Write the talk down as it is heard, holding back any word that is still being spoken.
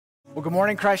Well, good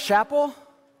morning, Christ Chapel.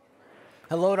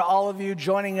 Hello to all of you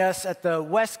joining us at the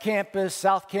West Campus,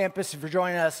 South Campus. If you're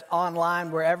joining us online,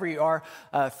 wherever you are,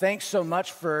 thanks so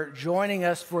much for joining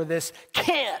us for this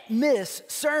can't miss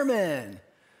sermon,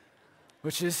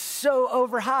 which is so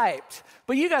overhyped.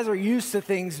 But you guys are used to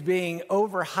things being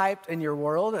overhyped in your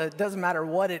world. It doesn't matter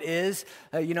what it is.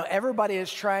 Everybody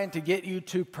is trying to get you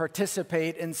to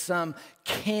participate in some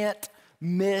can't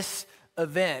miss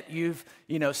event. You've,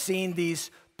 seen these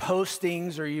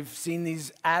postings, or you've seen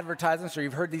these advertisements, or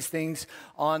you've heard these things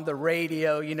on the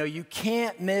radio. You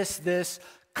can't miss this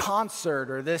concert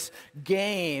or this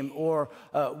game or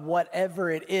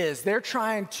whatever it is. They're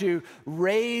trying to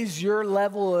raise your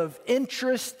level of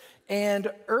interest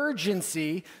and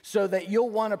urgency so that you'll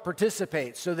want to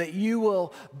participate, so that you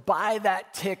will buy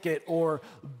that ticket or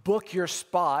book your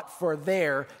spot for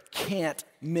their can't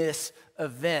miss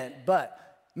event. But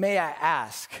may I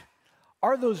ask,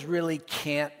 are those really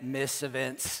can't miss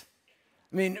events?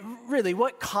 I mean, really,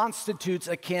 what constitutes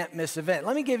a can't miss event?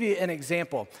 Let me give you an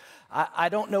example. I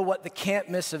don't know what the can't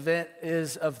miss event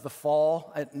is of the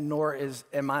fall, nor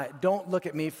am I. Don't look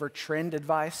at me for trend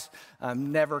advice.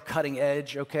 I'm never cutting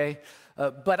edge, okay?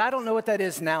 But I don't know what that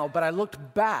is now, but I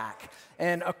looked back,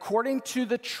 and according to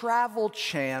the Travel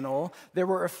Channel, there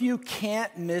were a few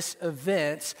can't miss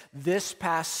events this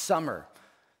past summer.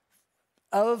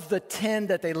 Of the 10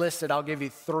 that they listed, I'll give you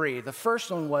 3. The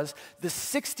first one was the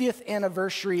 60th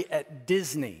anniversary at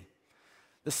Disney.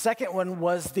 The second one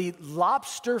was the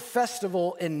Lobster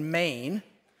Festival in Maine.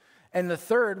 And the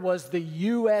third was the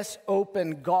U.S.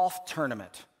 Open golf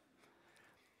tournament.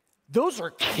 Those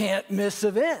are can't miss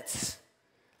events.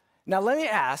 Now let me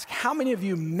ask, how many of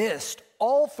you missed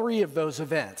all 3 of those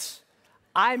events?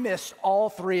 I missed all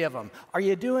 3 of them. Are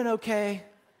you doing okay?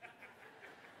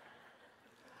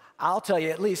 I'll tell you,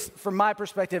 at least from my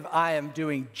perspective, I am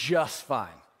doing just fine.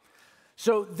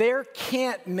 So their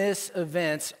can't miss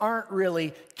events aren't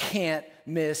really can't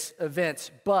miss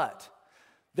events, but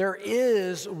there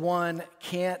is one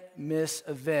can't miss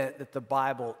event that the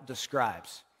Bible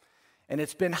describes. And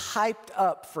it's been hyped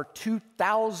up for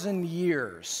 2,000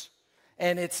 years.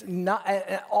 And it's not,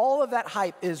 all of that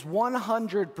hype is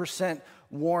 100%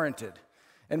 warranted.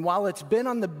 And while it's been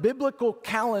on the biblical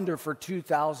calendar for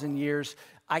 2,000 years,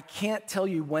 I can't tell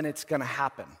you when it's going to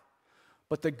happen.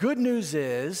 But the good news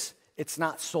is it's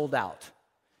not sold out,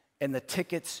 and the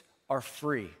tickets are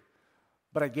free.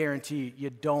 But I guarantee you, you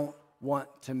don't want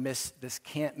to miss this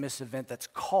can't miss event that's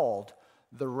called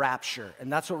the rapture.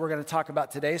 And that's what we're going to talk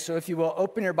about today. So if you will,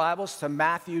 open your Bibles to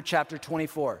Matthew chapter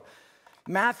 24.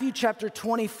 Matthew chapter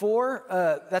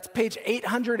 24, that's page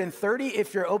 830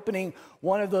 if you're opening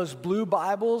one of those blue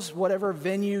Bibles, whatever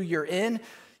venue you're in.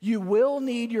 You will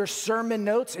need your sermon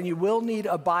notes and you will need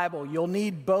a Bible. You'll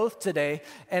need both today,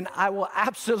 and I will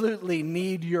absolutely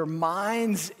need your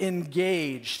minds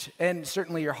engaged, and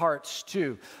certainly your hearts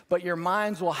too. But your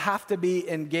minds will have to be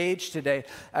engaged today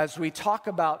as we talk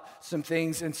about some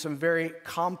things in some very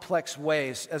complex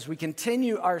ways as we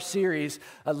continue our series,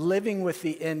 Living with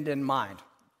the End in Mind.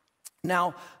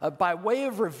 Now, by way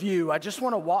of review, I just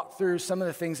want to walk through some of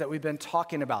the things that we've been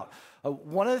talking about.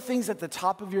 One of the things at the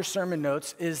top of your sermon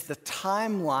notes is the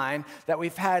timeline that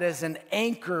we've had as an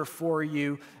anchor for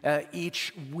you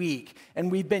each week.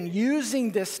 And we've been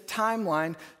using this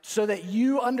timeline so that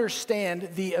you understand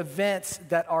the events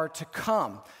that are to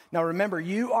come. Now remember,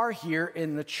 you are here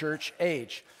in the church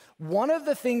age. One of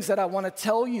the things that I want to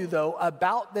tell you, though,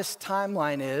 about this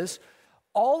timeline is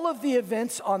all of the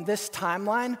events on this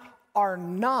timeline are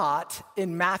not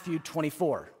in Matthew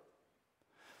 24.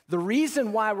 The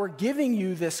reason why we're giving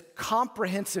you this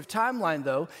comprehensive timeline,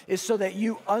 though, is so that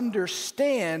you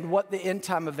understand what the end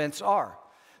time events are.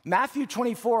 Matthew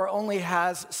 24 only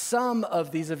has some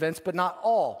of these events, but not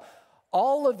all.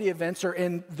 All of the events are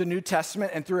in the New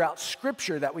Testament and throughout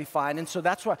Scripture that we find, and so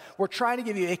that's why we're trying to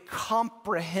give you a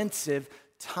comprehensive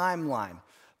timeline.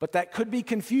 But that could be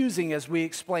confusing as we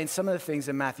explain some of the things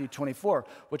in Matthew 24,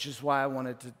 which is why I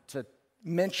wanted to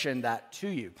mention that to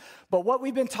you. But what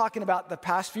we've been talking about the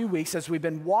past few weeks as we've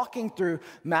been walking through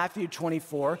Matthew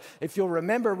 24, if you'll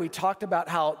remember, we talked about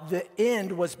how the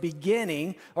end was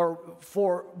beginning, or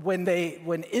for when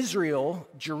Israel,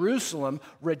 Jerusalem,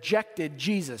 rejected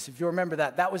Jesus. If you remember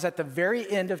that was at the very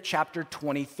end of chapter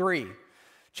 23.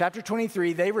 Chapter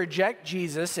 23, they reject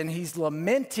Jesus, and he's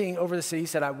lamenting over the city. He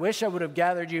said, I wish I would have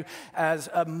gathered you as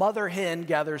a mother hen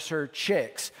gathers her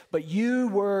chicks, but you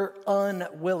were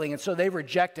unwilling. And so they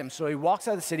reject him. So he walks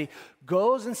out of the city,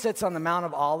 goes and sits on the Mount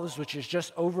of Olives, which is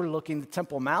just overlooking the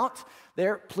Temple Mount.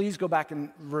 there. Please go back and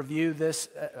review this.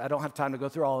 I don't have time to go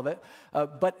through all of it.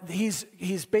 But he's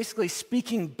basically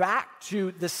speaking back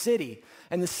to the city.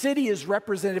 And the city is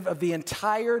representative of the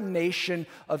entire nation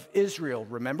of Israel,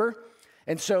 remember?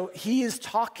 And so he is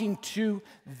talking to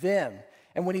them.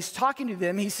 And when he's talking to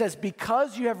them, he says,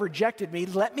 because you have rejected me,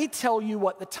 let me tell you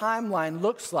what the timeline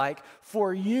looks like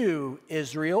for you,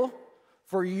 Israel,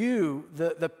 for you,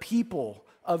 the people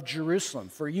of Jerusalem,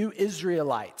 for you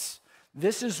Israelites.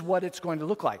 This is what it's going to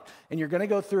look like. And you're going to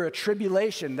go through a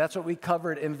tribulation. That's what we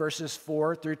covered in verses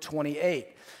 4 through 28.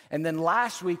 And then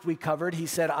last week we covered, he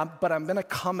said, but I'm going to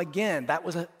come again. That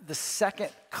was the second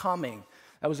coming.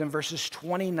 That was in verses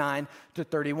 29 to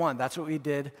 31. That's what we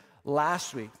did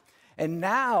last week. And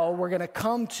now we're going to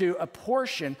come to a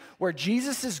portion where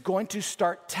Jesus is going to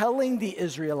start telling the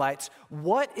Israelites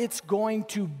what it's going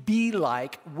to be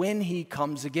like when he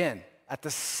comes again at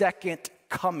the second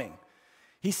coming.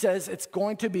 He says it's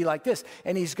going to be like this.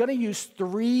 And he's going to use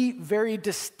three very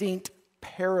distinct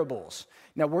parables.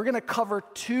 Now, we're going to cover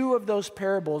two of those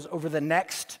parables over the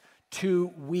next 2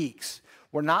 weeks.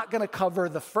 We're not going to cover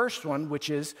the first one, which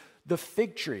is the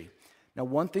fig tree. Now,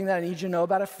 one thing that I need you to know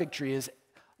about a fig tree is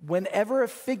whenever a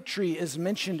fig tree is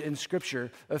mentioned in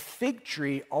Scripture, a fig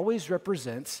tree always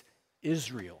represents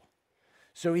Israel.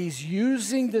 So he's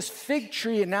using this fig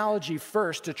tree analogy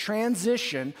first to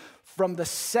transition from the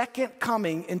second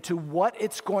coming into what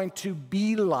it's going to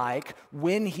be like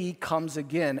when he comes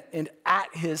again and at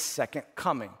his second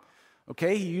coming.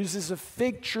 Okay, he uses a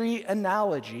fig tree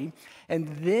analogy, and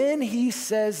then he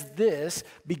says this,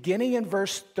 beginning in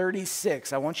verse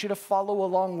 36. I want you to follow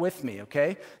along with me,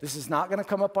 okay? This is not going to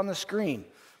come up on the screen.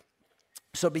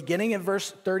 So beginning in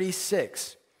verse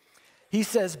 36, he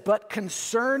says, but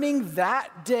concerning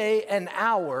that day and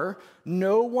hour,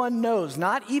 no one knows,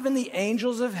 not even the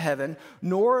angels of heaven,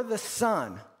 nor the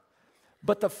Son,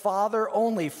 but the Father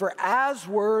only. For as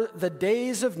were the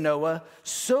days of Noah,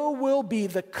 so will be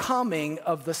the coming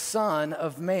of the Son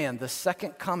of Man, the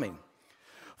second coming.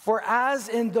 For as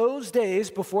in those days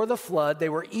before the flood, they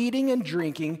were eating and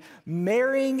drinking,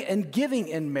 marrying and giving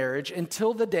in marriage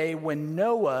until the day when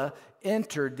Noah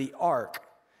entered the ark.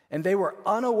 And they were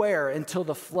unaware until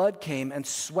the flood came and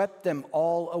swept them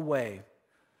all away.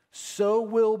 So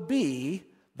will be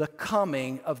the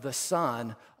coming of the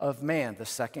Son of Man, the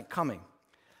second coming.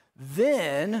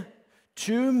 Then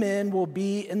 2 men will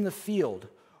be in the field.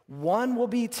 One will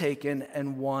be taken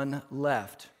and one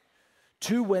left.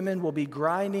 2 women will be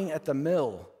grinding at the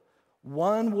mill.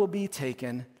 One will be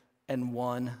taken and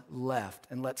one left.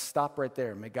 And let's stop right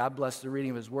there. May God bless the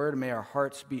reading of his word, and may our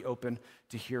hearts be open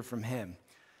to hear from him.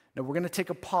 Now, we're going to take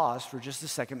a pause for just a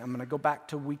second. I'm going to go back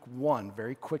to week 1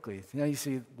 very quickly. Now you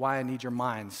see why I need your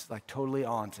minds like totally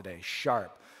on today,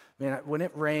 sharp. Man, when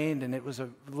it rained and it was a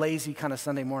lazy kind of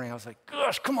Sunday morning, I was like,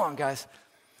 gosh, come on, guys.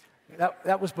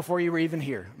 That was before you were even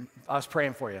here. I was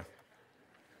praying for you.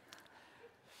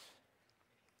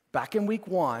 Back in week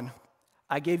 1,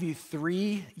 I gave you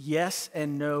 3 yes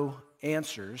and no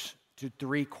answers to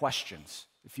 3 questions,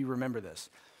 if you remember this.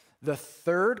 The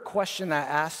third question I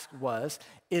asked was,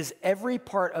 is every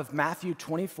part of Matthew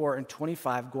 24 and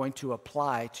 25 going to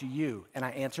apply to you? And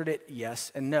I answered it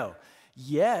yes and no.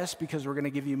 Yes, because we're going to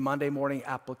give you Monday morning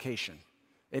application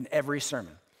in every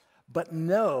sermon. But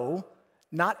no,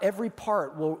 not every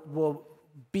part will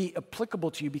be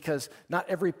applicable to you because not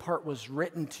every part was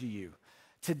written to you.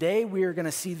 Today, we are going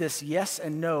to see this yes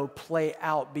and no play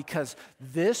out because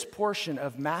this portion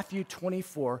of Matthew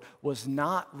 24 was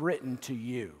not written to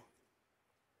you.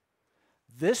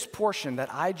 This portion that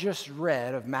I just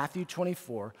read of Matthew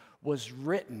 24 was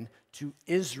written to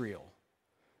Israel.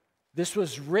 This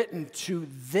was written to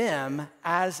them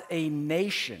as a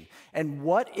nation and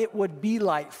what it would be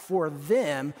like for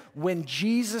them when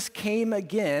Jesus came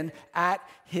again at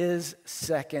his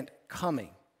second coming.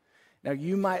 Now,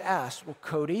 you might ask, well,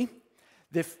 Cody,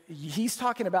 if he's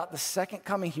talking about the second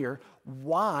coming here,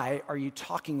 why are you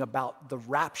talking about the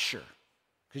rapture?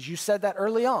 Because you said that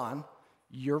early on.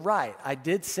 You're right. I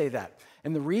did say that.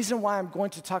 And the reason why I'm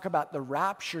going to talk about the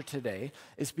rapture today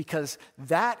is because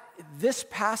this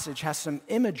passage has some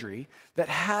imagery that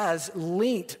has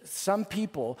linked some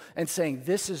people and saying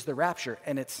this is the rapture,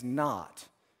 and it's not.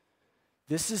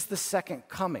 This is the second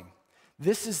coming.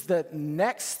 This is the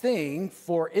next thing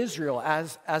for Israel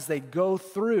as they go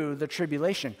through the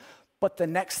tribulation. But the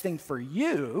next thing for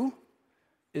you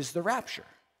is the rapture.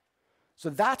 So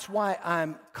that's why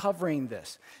I'm covering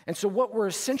this. And so what we're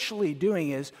essentially doing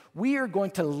is we are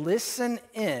going to listen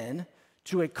in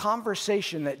to a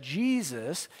conversation that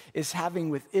Jesus is having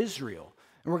with Israel.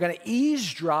 And we're going to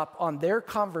eavesdrop on their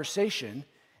conversation,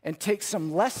 and take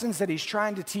some lessons that he's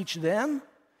trying to teach them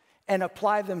and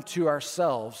apply them to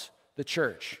ourselves, the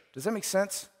church. Does that make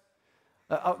sense?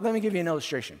 Let me give you an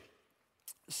illustration.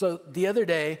 So the other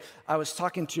day, I was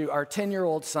talking to our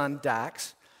 10-year-old son,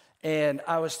 Dax, and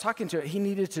I was talking to him. He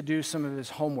needed to do some of his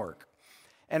homework.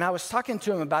 And I was talking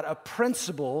to him about a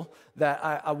principle that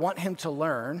I want him to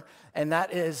learn, and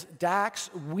that is, Dax,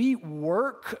 we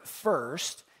work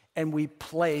first and we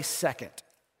play second.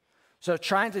 So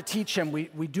trying to teach him,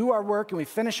 we do our work and we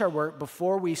finish our work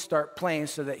before we start playing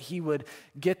so that he would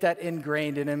get that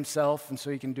ingrained in himself and so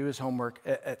he can do his homework,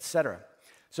 et cetera.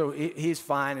 So he's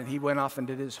fine, and he went off and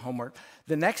did his homework.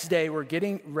 The next day, we're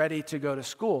getting ready to go to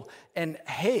school, and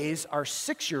Hayes, our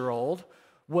 6-year-old,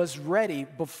 was ready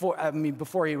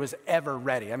before he was ever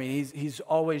ready. I mean, he's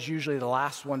always usually the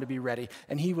last one to be ready,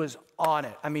 and he was on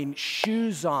it. I mean,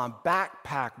 shoes on,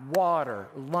 backpack, water,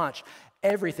 lunch,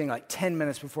 everything like 10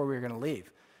 minutes before we were going to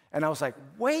leave. And I was like,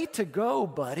 way to go,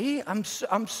 buddy. I'm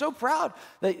so proud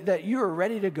that you were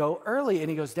ready to go early. And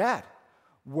he goes, Dad,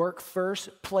 work first,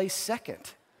 play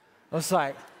second. I was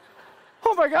like,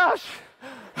 oh my gosh.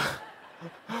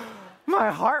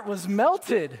 My heart was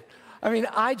melted. I mean,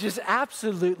 I just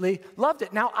absolutely loved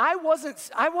it. Now, I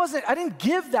didn't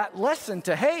give that lesson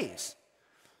to Hayes.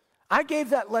 I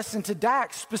gave that lesson to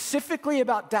Dax, specifically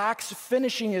about Dax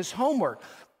finishing his homework.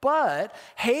 But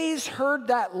Hayes heard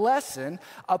that lesson,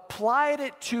 applied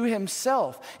it to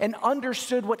himself, and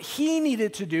understood what he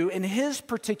needed to do in his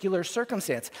particular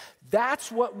circumstance. That's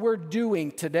what we're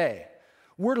doing today.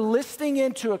 We're listening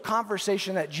into a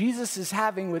conversation that Jesus is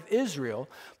having with Israel,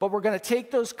 but we're going to take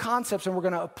those concepts and we're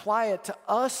going to apply it to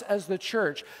us as the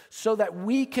church so that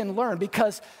we can learn.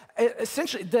 Because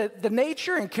essentially, the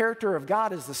nature and character of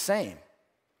God is the same.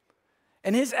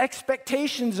 And his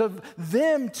expectations of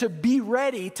them to be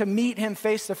ready to meet him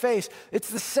face to face,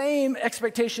 it's the same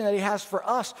expectation that he has for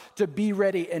us to be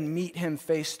ready and meet him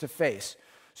face to face.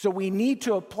 So we need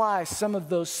to apply some of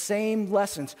those same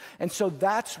lessons. And so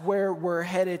that's where we're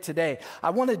headed today.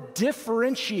 I want to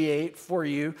differentiate for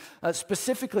you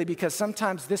specifically because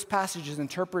sometimes this passage is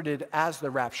interpreted as the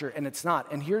rapture and it's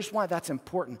not. And here's why that's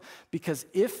important. Because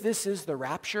if this is the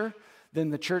rapture, then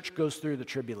the church goes through the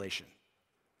tribulation.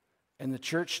 And the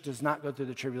church does not go through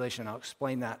the tribulation. I'll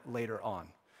explain that later on.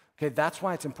 Okay, that's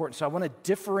why it's important. So I want to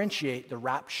differentiate the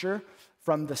rapture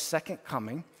from the second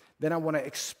coming. Then I want to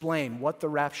explain what the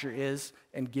rapture is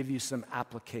and give you some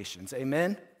applications.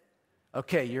 Amen?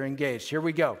 Okay, you're engaged. Here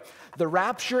we go. The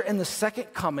rapture and the second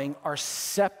coming are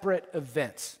separate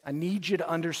events. I need you to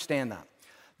understand that.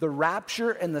 The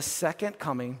rapture and the second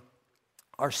coming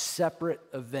are separate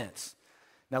events.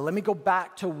 Now, let me go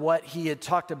back to what he had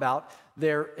talked about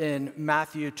there in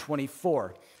Matthew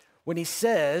 24. When he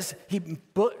says,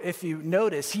 if you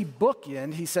notice,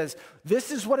 he says,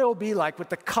 this is what it will be like with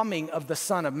the coming of the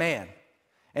Son of Man.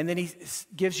 And then he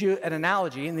gives you an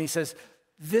analogy, and he says,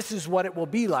 this is what it will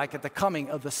be like at the coming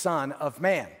of the Son of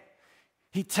Man.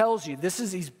 He tells you,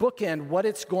 he's bookend what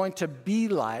it's going to be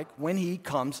like when he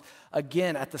comes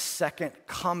again at the second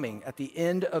coming, at the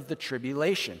end of the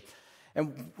tribulation.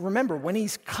 And remember, when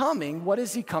he's coming, what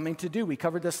is he coming to do? We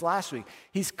covered this last week.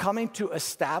 He's coming to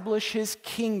establish his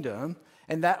kingdom,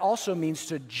 and that also means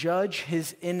to judge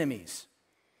his enemies.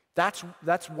 That's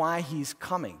why he's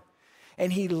coming.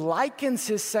 And he likens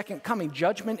his second coming.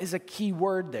 Judgment is a key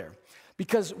word there.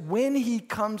 Because when he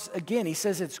comes again, he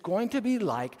says it's going to be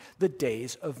like the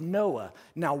days of Noah.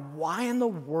 Now, why in the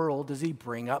world does he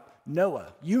bring up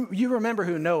Noah? You remember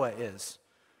who Noah is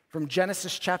from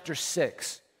Genesis chapter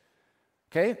 6.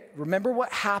 Okay, remember what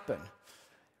happened.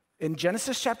 In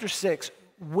Genesis chapter 6,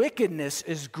 wickedness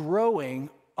is growing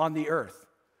on the earth.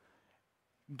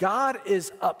 God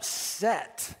is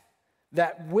upset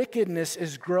that wickedness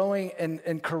is growing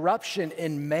and corruption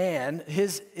in man,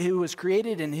 who was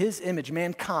created in his image,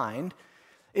 mankind,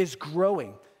 is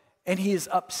growing. And he is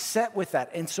upset with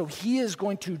that. And so he is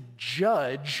going to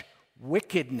judge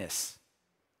wickedness.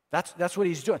 That's what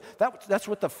he's doing. That's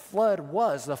what the flood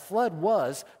was. The flood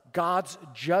was God's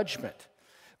judgment.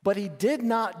 But he did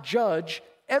not judge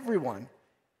everyone.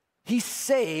 He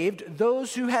saved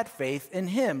those who had faith in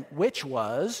him, which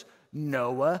was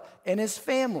Noah and his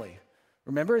family.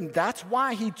 Remember, and that's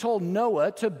why he told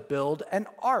Noah to build an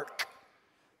ark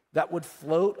that would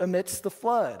float amidst the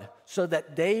flood so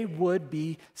that they would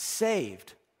be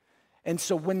saved. And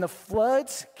so when the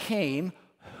floods came,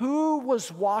 who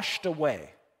was washed away?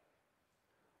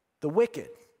 The wicked,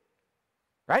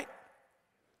 right?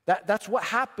 That's what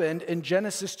happened in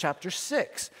Genesis chapter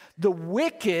 6. The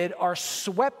wicked are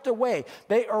swept away.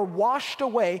 They are washed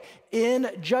away in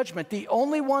judgment. The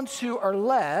only ones who are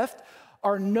left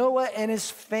are Noah and his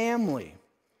family.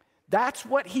 That's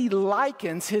what he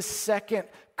likens his second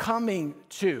coming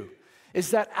to,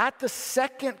 is that at the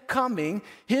second coming,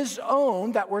 his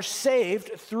own that were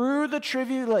saved through the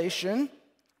tribulation,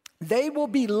 they will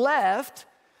be left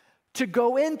to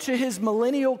go into his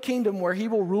millennial kingdom where he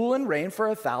will rule and reign for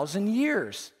 1,000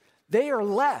 years. They are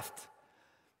left.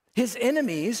 His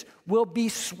enemies will be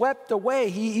swept away.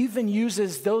 He even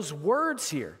uses those words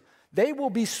here. They will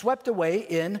be swept away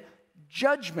in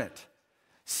judgment.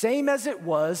 Same as it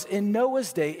was in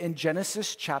Noah's day in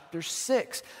Genesis chapter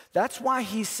 6. That's why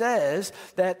he says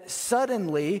that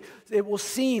suddenly it will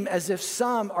seem as if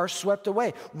some are swept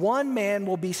away. One man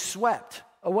will be swept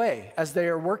away as they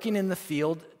are working in the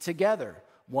field together.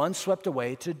 One swept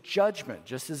away to judgment,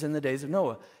 just as in the days of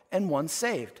Noah, and one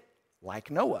saved,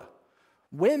 like Noah.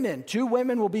 Two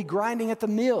women will be grinding at the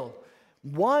mill.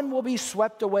 One will be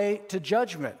swept away to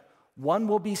judgment. One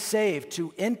will be saved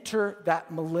to enter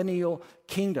that millennial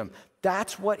kingdom.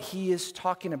 That's what he is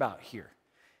talking about here.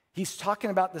 He's talking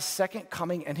about the second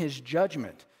coming and his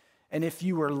judgment. And if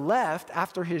you were left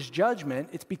after his judgment,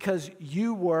 it's because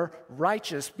you were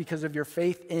righteous because of your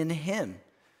faith in him,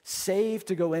 saved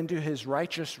to go into his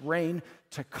righteous reign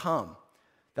to come.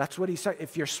 That's what he's saying.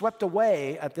 If you're swept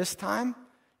away at this time,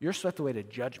 you're swept away to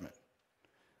judgment.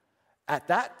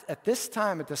 At this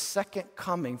time, at the second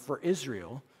coming for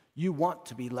Israel, you want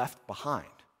to be left behind.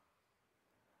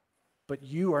 But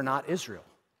you are not Israel.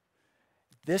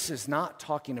 This is not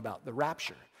talking about the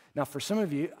rapture. Now, for some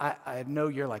of you, I know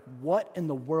you're like, what in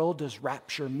the world does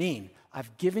rapture mean?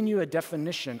 I've given you a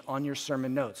definition on your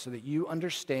sermon notes so that you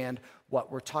understand what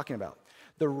we're talking about.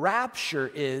 The rapture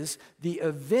is the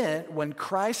event when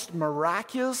Christ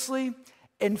miraculously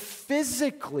and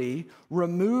physically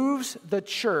removes the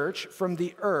church from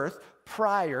the earth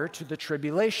prior to the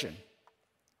tribulation.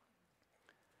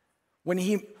 When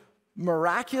he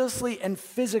miraculously and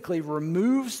physically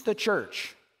removes the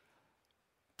church,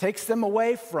 takes them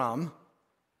away from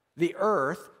the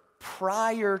earth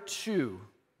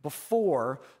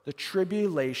before the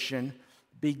tribulation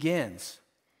begins.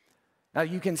 Now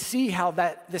you can see how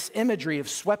this imagery of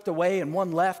swept away and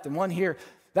one left and one here,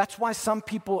 that's why some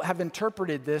people have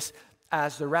interpreted this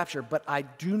as the rapture, but I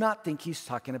do not think he's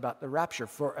talking about the rapture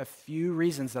for a few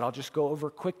reasons that I'll just go over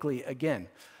quickly again.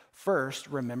 First,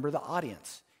 remember the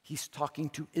audience. He's talking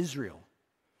to Israel.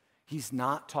 He's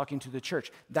not talking to the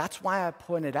church. That's why I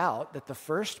pointed out that the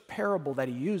first parable that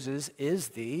he uses is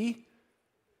the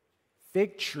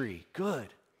fig tree. Good.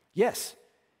 Yes,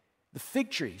 the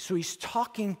fig tree. So he's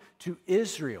talking to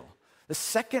Israel. The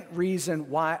second reason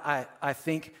why I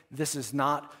think this is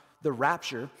not the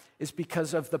rapture is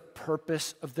because of the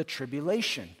purpose of the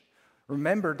tribulation.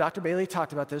 Remember, Dr. Bailey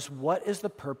talked about this. What is the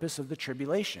purpose of the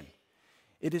tribulation?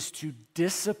 It is to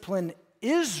discipline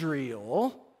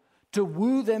Israel to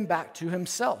woo them back to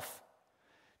himself.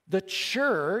 The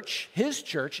church, his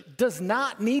church, does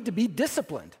not need to be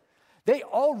disciplined. They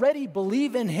already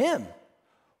believe in him.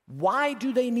 Why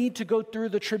do they need to go through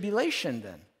the tribulation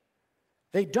then?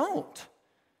 They don't.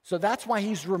 So that's why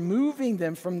he's removing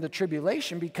them from the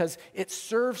tribulation, because it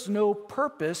serves no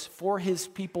purpose for his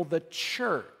people, the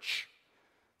church.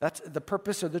 That's the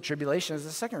purpose of the tribulation is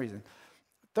the second reason.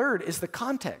 Third is the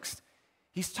context.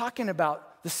 He's talking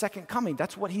about the second coming.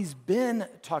 That's what he's been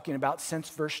talking about since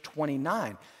verse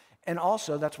 29. And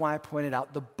also, that's why I pointed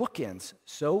out the bookends.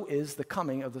 So is the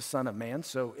coming of the Son of Man.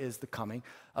 So is the coming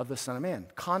of the Son of Man.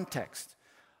 Context.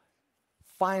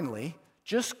 Finally,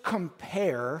 just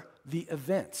compare the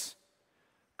events.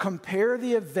 Compare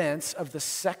the events of the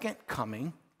second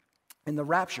coming and the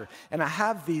rapture. And I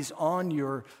have these on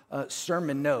your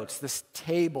sermon notes, this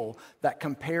table that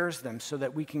compares them so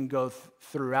that we can go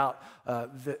throughout,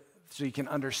 so you can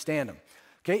understand them.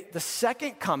 Okay, the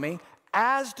second coming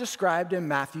as described in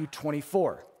Matthew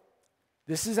 24.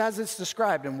 This is as it's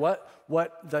described in what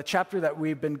the chapter that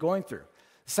we've been going through.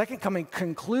 The second coming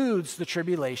concludes the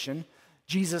tribulation.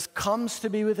 Jesus comes to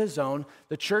be with his own.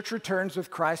 The church returns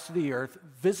with Christ to the earth,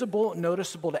 visible,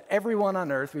 noticeable to everyone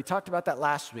on earth. We talked about that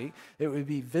last week. It would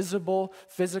be visible,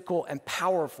 physical, and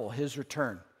powerful, his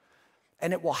return.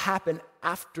 And it will happen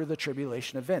after the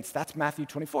tribulation events. That's Matthew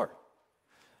 24.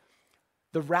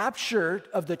 The rapture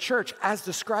of the church as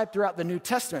described throughout the New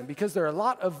Testament, because there are a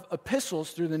lot of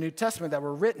epistles through the New Testament that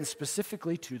were written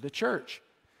specifically to the church.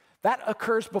 That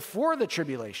occurs before the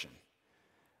tribulation.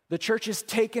 The church is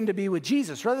taken to be with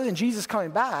Jesus. Rather than Jesus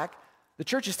coming back, the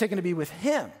church is taken to be with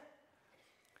him.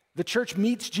 The church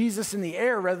meets Jesus in the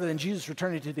air rather than Jesus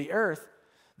returning to the earth.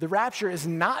 The rapture is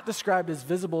not described as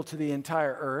visible to the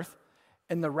entire earth,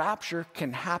 and the rapture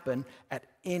can happen at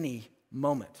any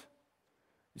moment.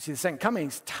 You see, the second coming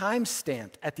is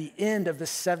time-stamped at the end of the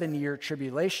 7-year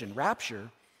tribulation.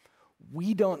 Rapture,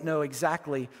 we don't know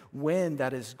exactly when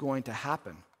that is going to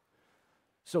happen.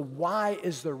 So why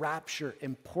is the rapture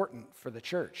important for the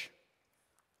church?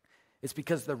 It's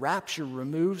because the rapture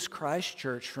removes Christ's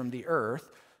church from the earth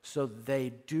so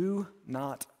they do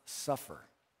not suffer.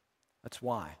 That's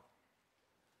why.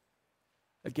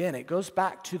 Again, it goes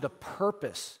back to the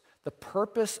purpose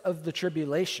of the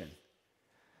tribulation.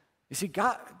 You see,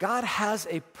 God has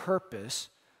a purpose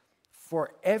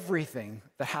for everything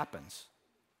that happens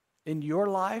in your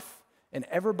life and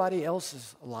everybody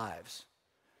else's lives.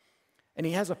 And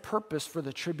he has a purpose for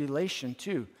the tribulation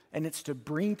too, and it's to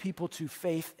bring people to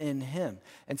faith in him.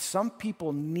 And some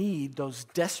people need those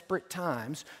desperate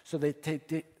times so that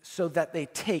they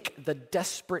take the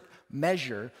desperate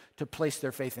measure to place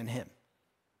their faith in him.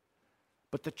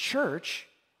 But the church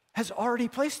has already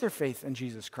placed their faith in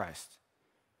Jesus Christ.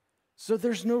 So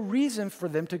there's no reason for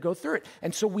them to go through it.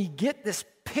 And so we get this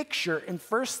picture in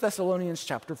 1 Thessalonians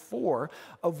chapter 4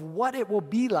 of what it will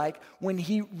be like when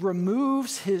he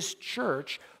removes his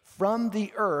church from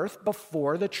the earth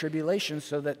before the tribulation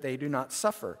so that they do not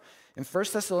suffer. In 1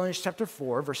 Thessalonians chapter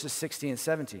 4, verses 16 and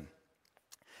 17,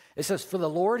 it says, "For the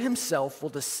Lord himself will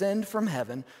descend from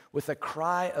heaven with a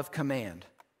cry of command,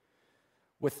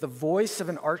 with the voice of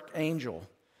an archangel,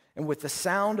 and with the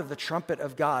sound of the trumpet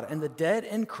of God, and the dead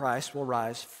in Christ will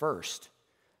rise first.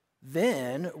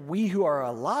 Then we who are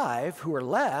alive, who are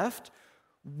left,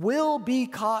 will be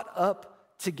caught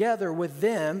up together with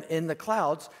them in the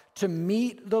clouds to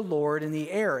meet the Lord in the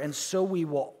air, and so we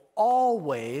will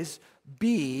always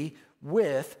be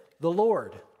with the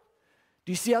Lord."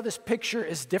 Do you see how this picture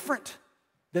is different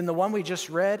than the one we just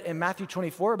read in Matthew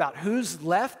 24 about who's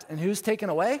left and who's taken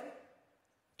away?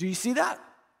 Do you see that?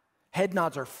 Head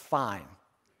nods are fine.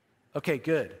 Okay,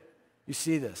 good. You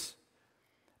see this.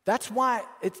 That's why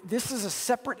this is a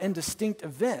separate and distinct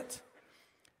event,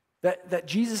 that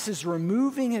Jesus is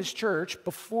removing his church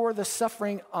before the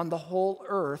suffering on the whole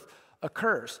earth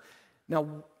occurs.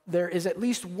 Now, there is at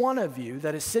least one of you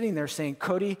that is sitting there saying,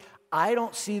 "Cody, I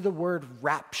don't see the word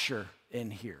rapture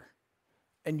in here."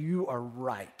 And you are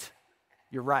right.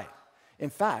 You're right.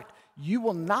 In fact, you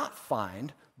will not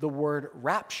find the word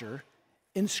rapture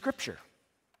in Scripture.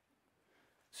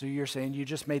 So you're saying you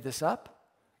just made this up?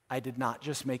 I did not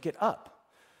just make it up.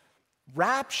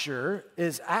 Rapture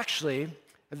is actually,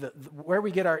 where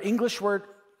we get our English word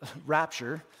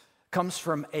rapture, comes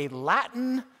from a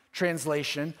Latin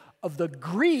translation of the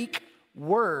Greek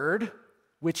word,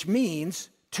 which means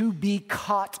to be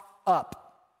caught up.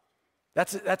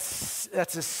 That's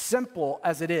as simple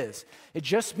as it is. It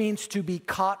just means to be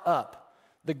caught up,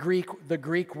 the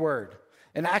Greek word.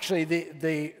 And actually,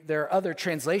 there are other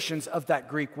translations of that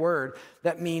Greek word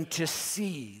that mean to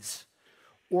seize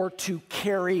or to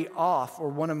carry off, or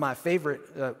one of my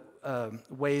favorite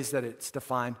ways that it's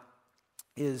defined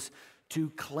is to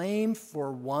claim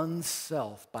for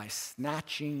oneself by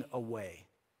snatching away.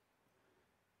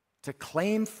 To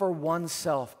claim for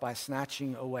oneself by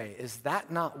snatching away. Is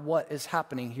that not what is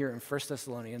happening here in 1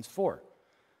 Thessalonians 4?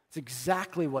 It's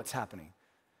exactly what's happening.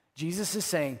 Jesus is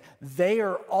saying, they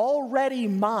are already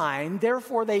mine,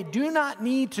 therefore they do not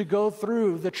need to go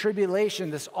through the tribulation,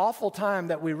 this awful time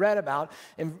that we read about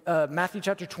in Matthew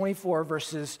chapter 24,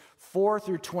 verses 4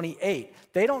 through 28.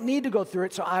 They don't need to go through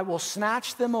it, so I will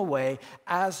snatch them away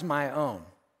as my own.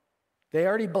 They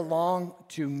already belong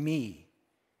to me.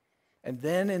 And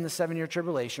then in the 7-year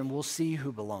tribulation, we'll see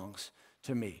who belongs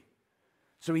to me.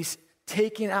 So he's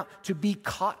taking out, to be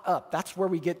caught up. That's where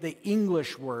we get the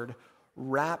English word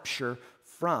rapture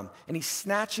from. And he's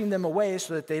snatching them away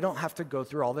so that they don't have to go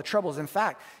through all the troubles. In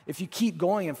fact, if you keep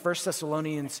going in 1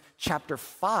 Thessalonians chapter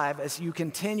 5, as you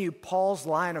continue Paul's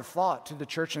line of thought to the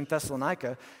church in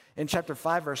Thessalonica, in chapter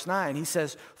 5, verse 9, he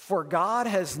says, "For God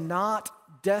has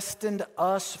not destined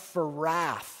us for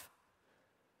wrath,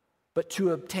 but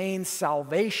to obtain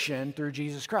salvation through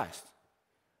Jesus Christ."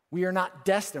 We are not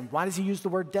destined. Why does he use the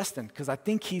word destined? Because I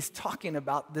think he's talking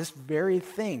about this very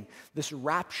thing, this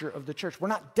rapture of the church. We're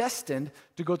not destined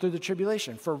to go through the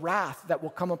tribulation for wrath that will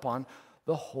come upon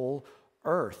the whole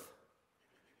earth.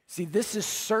 See, this is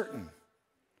certain.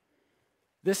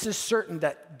 This is certain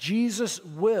that Jesus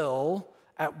will,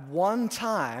 at one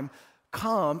time,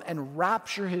 come and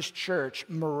rapture his church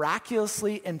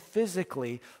miraculously and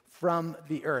physically from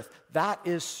the earth. That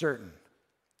is certain.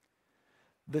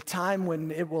 The time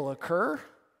when it will occur,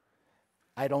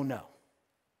 I don't know.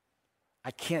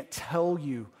 I can't tell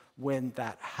you when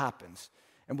that happens.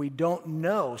 And we don't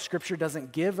know. Scripture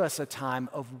doesn't give us a time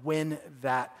of when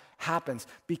that happens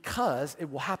because it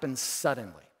will happen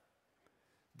suddenly.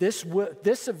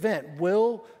 This event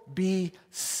will be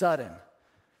sudden.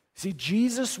 See,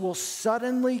 Jesus will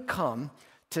suddenly come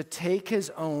to take his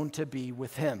own to be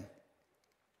with him.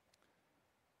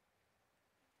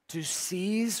 To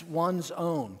seize one's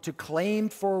own, to claim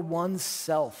for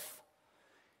oneself.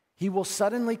 He will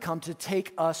suddenly come to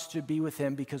take us to be with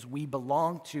him because we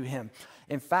belong to him.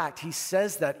 In fact, he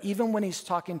says that even when he's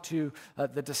talking to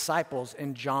the disciples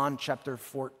in John chapter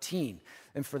 14.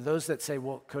 And for those that say,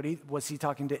 well, Cody, was he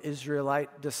talking to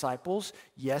Israelite disciples?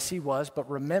 Yes, he was. But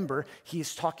remember,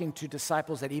 he's talking to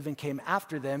disciples that even came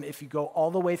after them. If you go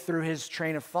all the way through his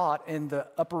train of thought in the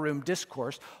upper room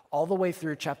discourse, all the way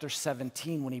through chapter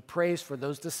 17, when he prays for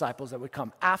those disciples that would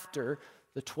come after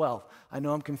the 12. I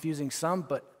know I'm confusing some,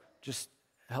 but just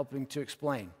helping to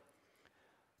explain.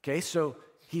 Okay, so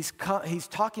he's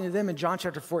talking to them in John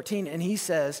chapter 14, and he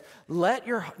says, let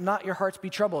not your hearts be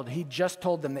troubled. He just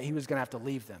told them that he was going to have to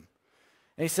leave them.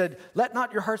 And he said, let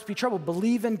not your hearts be troubled.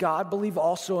 Believe in God, believe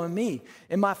also in me.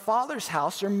 In my Father's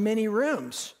house are many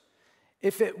rooms.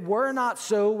 If it were not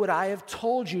so, would I have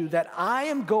told you that I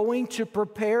am going to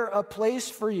prepare a place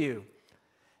for you?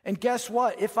 And guess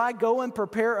what? If I go and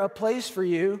prepare a place for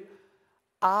you,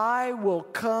 I will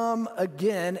come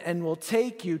again and will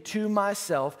take you to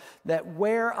myself, that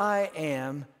where I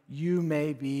am, you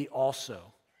may be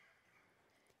also.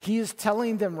 He is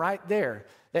telling them right there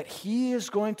that he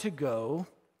is going to go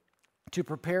to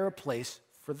prepare a place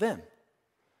for them.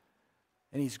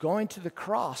 And he's going to the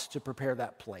cross to prepare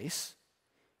that place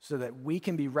so that we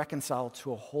can be reconciled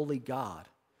to a holy God.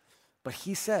 But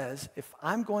he says, if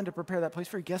I'm going to prepare that place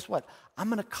for you, guess what? I'm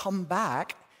going to come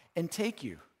back and take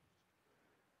you.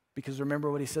 Because remember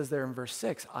what he says there in verse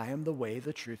 6, I am the way,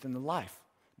 the truth, and the life.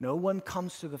 No one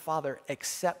comes to the Father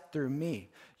except through me.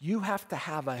 You have to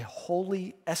have a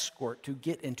holy escort to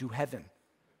get into heaven.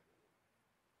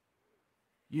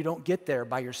 You don't get there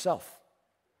by yourself.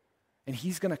 And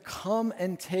he's going to come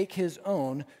and take his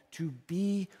own to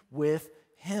be with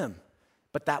him.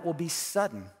 But that will be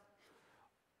sudden.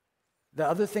 The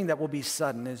other thing that will be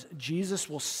sudden is Jesus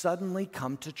will suddenly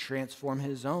come to transform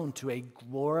his own to a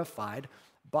glorified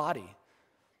body.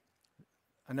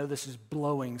 I know this is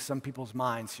blowing some people's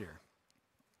minds here.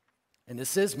 And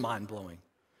this is mind-blowing.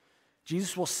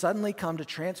 Jesus will suddenly come to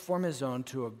transform his own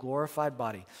to a glorified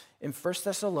body. In 1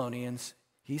 Thessalonians,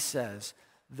 he says,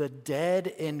 the dead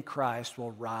in Christ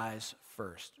will rise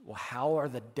first. Well, how are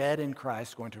the dead in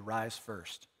Christ going to rise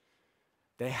first?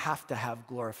 They have to have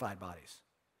glorified bodies.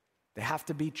 They have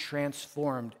to be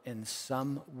transformed in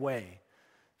some way.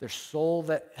 Their soul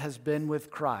that has been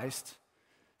with Christ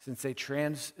since they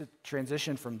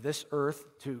transition from this earth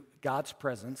to God's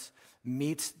presence,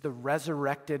 meets the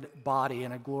resurrected body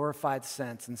in a glorified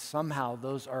sense, and somehow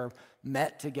those are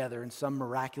met together in some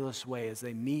miraculous way as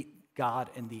they meet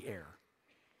God in the air.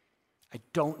 I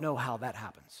don't know how that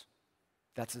happens.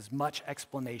 That's as much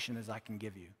explanation as I can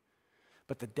give you.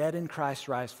 But the dead in Christ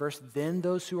rise first, then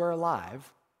those who are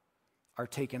alive are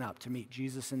taken up to meet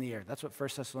Jesus in the air. That's what 1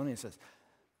 Thessalonians says.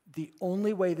 The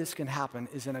only way this can happen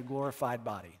is in a glorified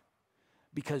body,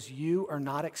 because you are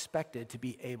not expected to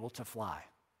be able to fly.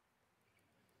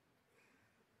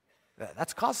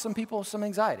 That's caused some people some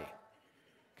anxiety,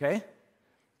 okay?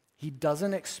 He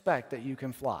doesn't expect that you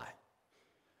can fly.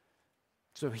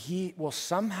 So he will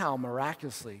somehow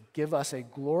miraculously give us a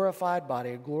glorified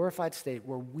body, a glorified state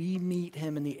where we meet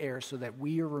him in the air so that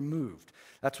we are removed.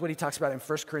 That's what he talks about in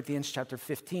 1 Corinthians chapter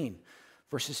 15,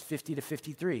 verses 50 to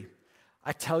 53.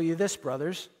 I tell you this,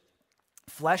 brothers,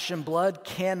 flesh and blood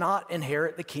cannot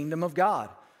inherit the kingdom of God,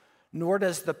 nor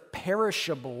does the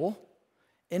perishable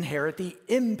inherit the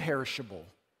imperishable.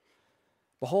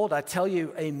 Behold, I tell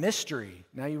you a mystery.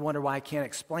 Now you wonder why I can't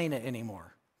explain it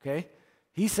anymore, okay?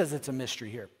 He says it's a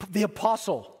mystery here. The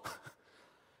apostle.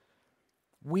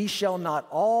 We shall not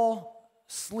all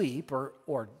sleep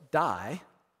or die,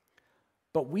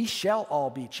 but we shall all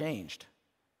be changed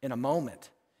in a moment,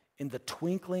 in the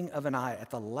twinkling of an eye, at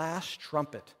the last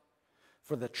trumpet.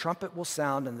 For the trumpet will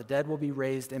sound, and the dead will be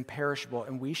raised imperishable,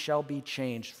 and we shall be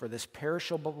changed. For this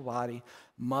perishable body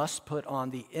must put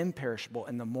on the imperishable,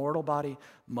 and the mortal body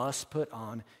must put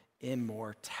on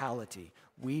immortality.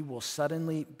 We will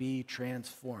suddenly be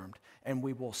transformed, and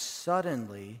we will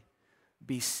suddenly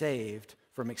be saved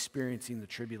from experiencing the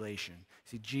tribulation.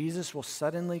 See, Jesus will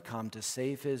suddenly come to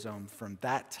save his own from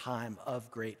that time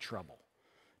of great trouble,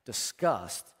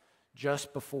 discussed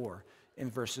just before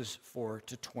in verses 4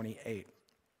 to 28.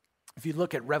 If you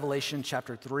look at Revelation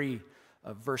chapter 3,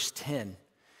 verse 10,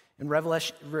 in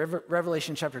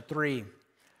Revelation chapter 3,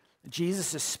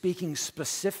 Jesus is speaking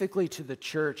specifically to the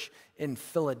church in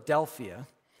Philadelphia,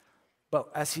 But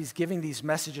as he's giving these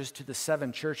messages to the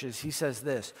 7 churches, he says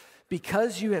this: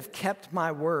 because you have kept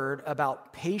my word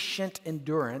about patient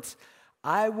endurance,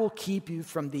 I will keep you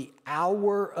from the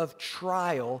hour of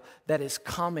trial that is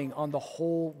coming on the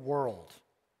whole world.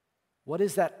 What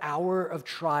is that hour of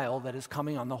trial that is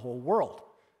coming on the whole world?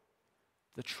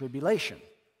 The tribulation.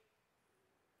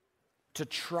 To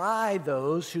try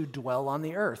those who dwell on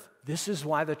the earth. This is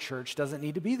why the church doesn't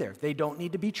need to be there. They don't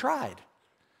need to be tried.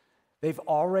 They've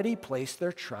already placed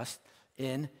their trust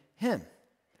in him.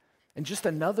 And just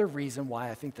another reason why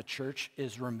I think the church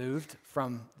is removed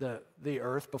from the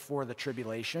earth before the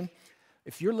tribulation.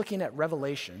 If you're looking at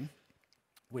Revelation,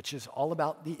 which is all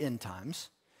about the end times,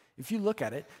 if you look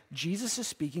at it, Jesus is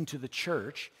speaking to the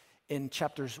church in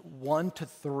chapters 1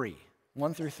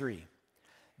 through 3.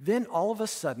 Then all of a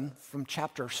sudden, from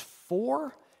chapters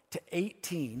 4 to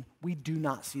 18, we do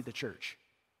not see the church.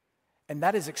 And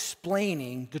that is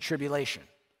explaining the tribulation.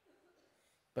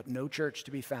 But no church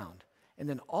to be found. And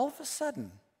then all of a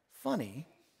sudden, funny,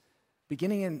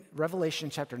 beginning in Revelation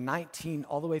chapter 19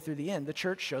 all the way through the end, the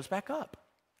church shows back up.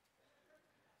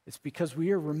 It's because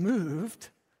we are removed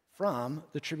from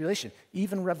the tribulation.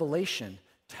 Even Revelation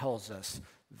tells us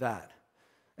that.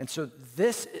 And so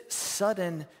this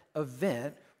sudden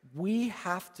event, we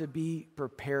have to be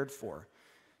prepared for.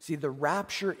 See, the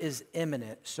rapture is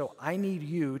imminent, so I need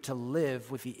you to live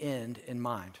with the end in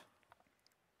mind.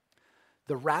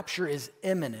 The rapture is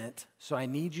imminent, so I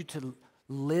need you to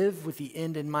live with the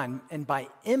end in mind. And by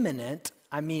imminent,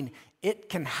 I mean it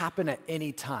can happen at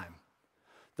any time.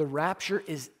 The rapture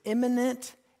is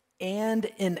imminent and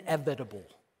inevitable.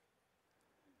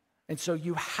 And so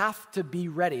you have to be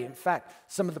ready. In fact,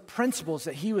 some of the principles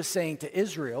that he was saying to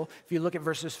Israel, if you look at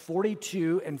verses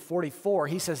 42 and 44,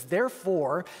 he says,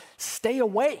 therefore, stay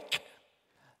awake.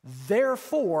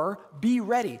 Therefore, be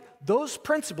ready. Those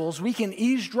principles we can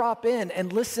eavesdrop in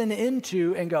and listen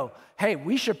into and go, hey,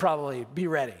 we should probably be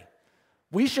ready.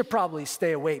 We should probably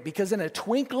stay awake because in a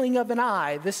twinkling of an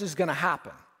eye, this is going to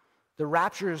happen. The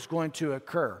rapture is going to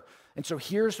occur. And so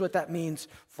here's what that means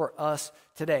for us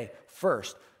today.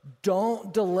 First,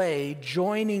 don't delay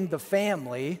joining the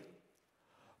family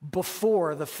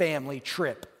before the family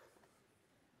trip.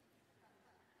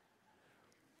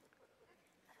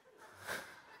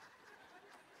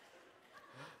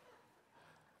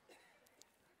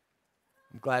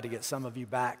 I'm glad to get some of you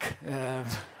back.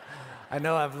 I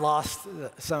know I've lost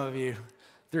some of you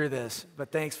through this,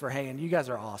 but thanks for hanging. You guys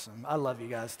are awesome. I love you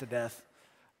guys to death.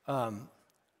 The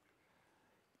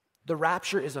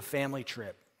rapture is a family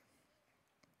trip.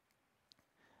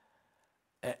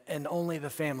 And only the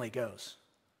family goes.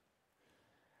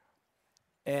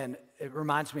 And it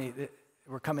reminds me that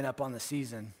we're coming up on the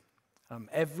season.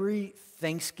 Every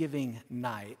Thanksgiving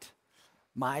night,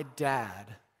 my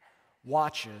dad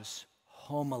watches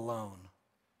Home Alone.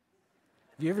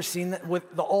 Have you ever seen that?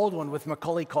 With the old one with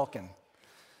Macaulay Culkin.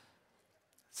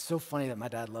 It's so funny that my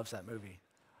dad loves that movie.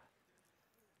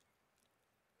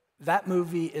 That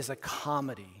movie is a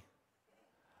comedy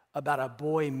about a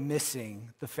boy missing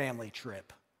the family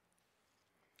trip.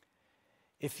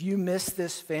 If you miss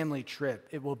this family trip,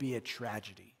 it will be a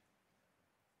tragedy.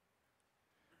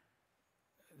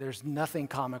 There's nothing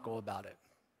comical about it.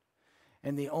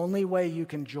 And the only way you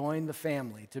can join the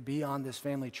family to be on this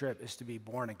family trip is to be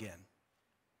born again.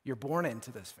 You're born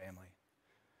into this family.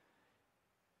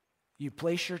 You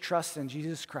place your trust in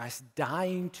Jesus Christ,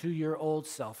 dying to your old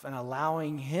self and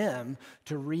allowing him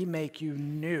to remake you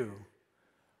new,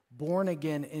 born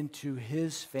again into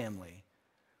his family,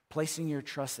 placing your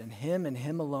trust in him and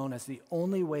him alone as the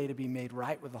only way to be made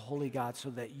right with the holy God so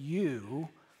that you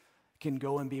can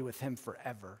go and be with him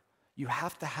forever. You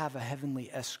have to have a heavenly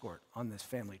escort on this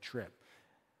family trip.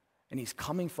 And he's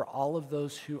coming for all of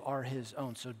those who are his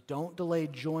own. So don't delay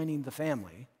joining the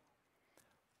family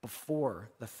before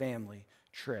the family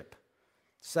trip.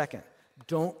 Second,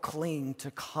 don't cling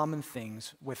to common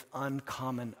things with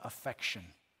uncommon affection.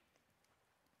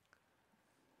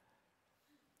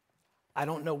 I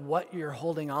don't know what you're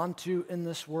holding on to in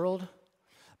this world,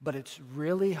 but it's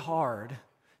really hard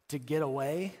to get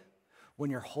away when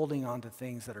you're holding on to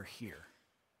things that are here.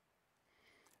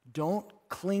 Don't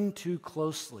cling too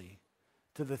closely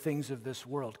to the things of this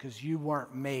world because you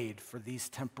weren't made for these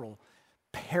temporal,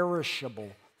 perishable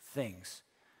things.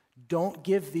 Don't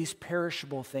give these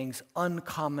perishable things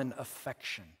uncommon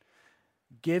affection.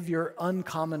 Give your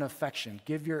uncommon affection,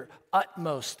 give your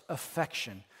utmost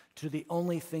affection to the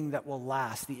only thing that will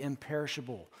last, the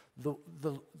imperishable,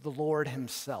 the Lord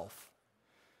himself.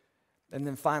 And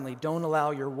then finally, don't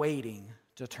allow your waiting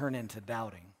to turn into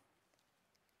doubting.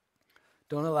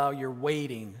 Don't allow your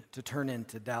waiting to turn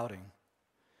into doubting.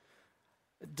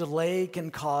 Delay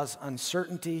can cause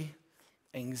uncertainty,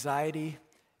 anxiety,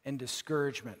 and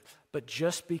discouragement. But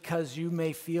just because you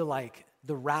may feel like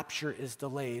the rapture is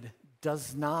delayed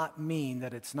does not mean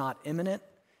that it's not imminent,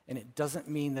 and it doesn't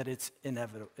mean that it's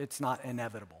inevitable. It's not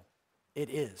inevitable. It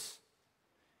is.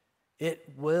 It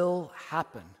will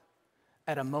happen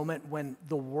at a moment when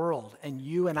the world, and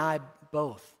you and I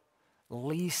both,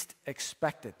 least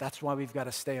expect it. That's why we've got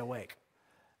to stay awake.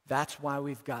 That's why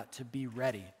we've got to be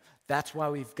ready. That's why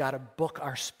we've got to book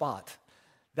our spot.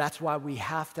 That's why we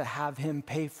have to have him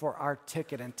pay for our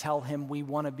ticket and tell him we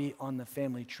want to be on the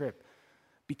family trip,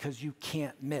 because you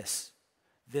can't miss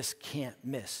this can't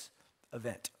miss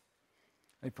event.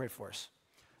 Let me pray for us.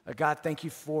 God, thank you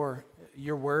for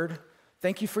your word.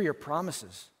 Thank you for your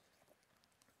promises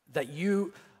that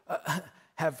you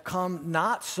have come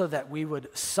not so that we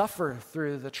would suffer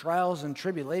through the trials and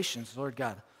tribulations, Lord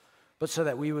God, but so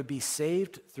that we would be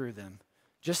saved through them,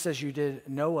 just as you did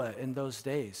Noah in those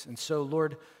days. And so,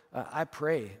 Lord, I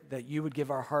pray that you would give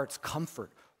our hearts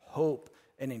comfort, hope,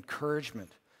 and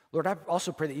encouragement. Lord, I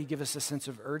also pray that you give us a sense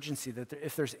of urgency, that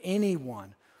if there's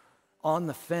anyone on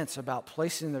the fence about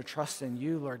placing their trust in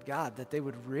you, Lord God, that they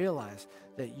would realize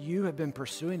that you have been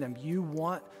pursuing them. You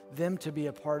want them to be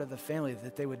a part of the family,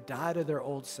 that they would die to their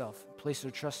old self, place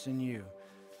their trust in you,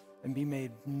 and be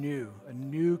made new, a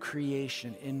new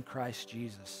creation in Christ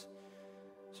Jesus.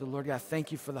 So, Lord God,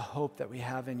 thank you for the hope that we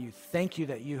have in you. Thank you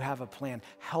that you have a plan.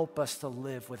 Help us to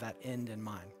live with that end in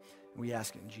mind. We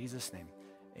ask it in Jesus' name.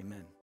 Amen.